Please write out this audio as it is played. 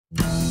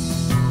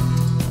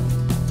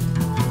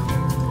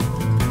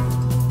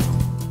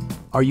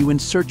Are you in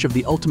search of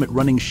the ultimate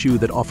running shoe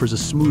that offers a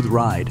smooth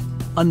ride,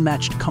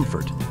 unmatched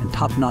comfort, and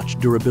top-notch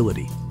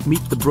durability?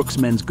 Meet the Brooks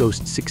Men's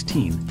Ghost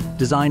 16,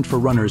 designed for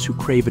runners who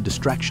crave a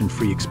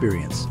distraction-free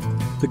experience.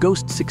 The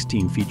Ghost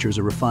 16 features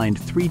a refined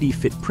 3D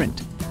fit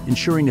print,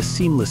 ensuring a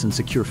seamless and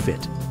secure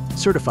fit.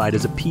 Certified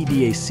as a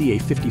PDAC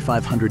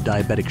A5500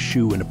 Diabetic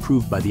shoe and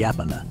approved by the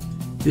APMA,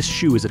 this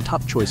shoe is a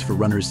top choice for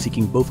runners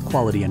seeking both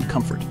quality and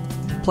comfort.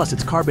 Plus,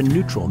 it's carbon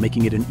neutral,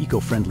 making it an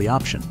eco-friendly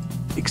option.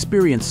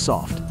 Experience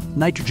soft,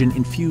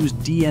 nitrogen-infused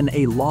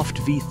DNA Loft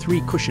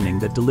V3 cushioning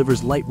that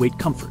delivers lightweight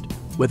comfort.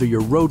 Whether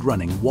you're road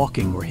running,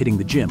 walking, or hitting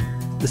the gym,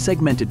 the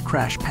segmented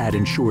crash pad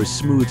ensures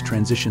smooth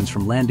transitions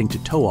from landing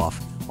to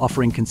toe-off,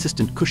 offering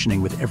consistent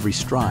cushioning with every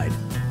stride.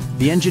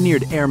 The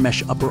engineered air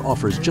mesh upper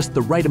offers just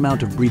the right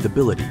amount of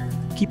breathability,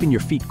 keeping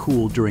your feet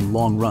cool during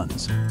long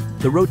runs.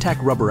 The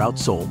Roadtack rubber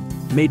outsole,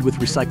 made with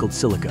recycled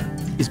silica,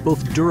 is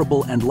both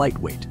durable and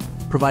lightweight,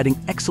 providing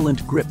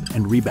excellent grip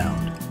and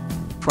rebound.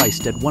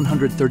 Priced at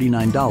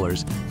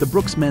 $139, the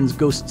Brooks Men's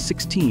Ghost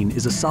 16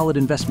 is a solid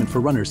investment for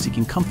runners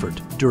seeking comfort,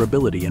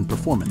 durability, and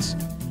performance.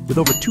 With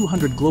over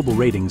 200 global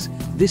ratings,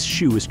 this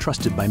shoe is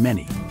trusted by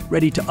many.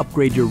 Ready to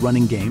upgrade your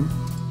running game?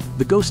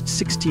 The Ghost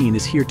 16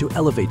 is here to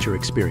elevate your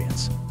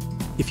experience.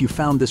 If you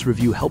found this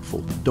review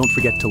helpful, don't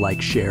forget to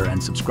like, share,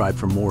 and subscribe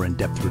for more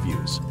in-depth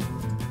reviews.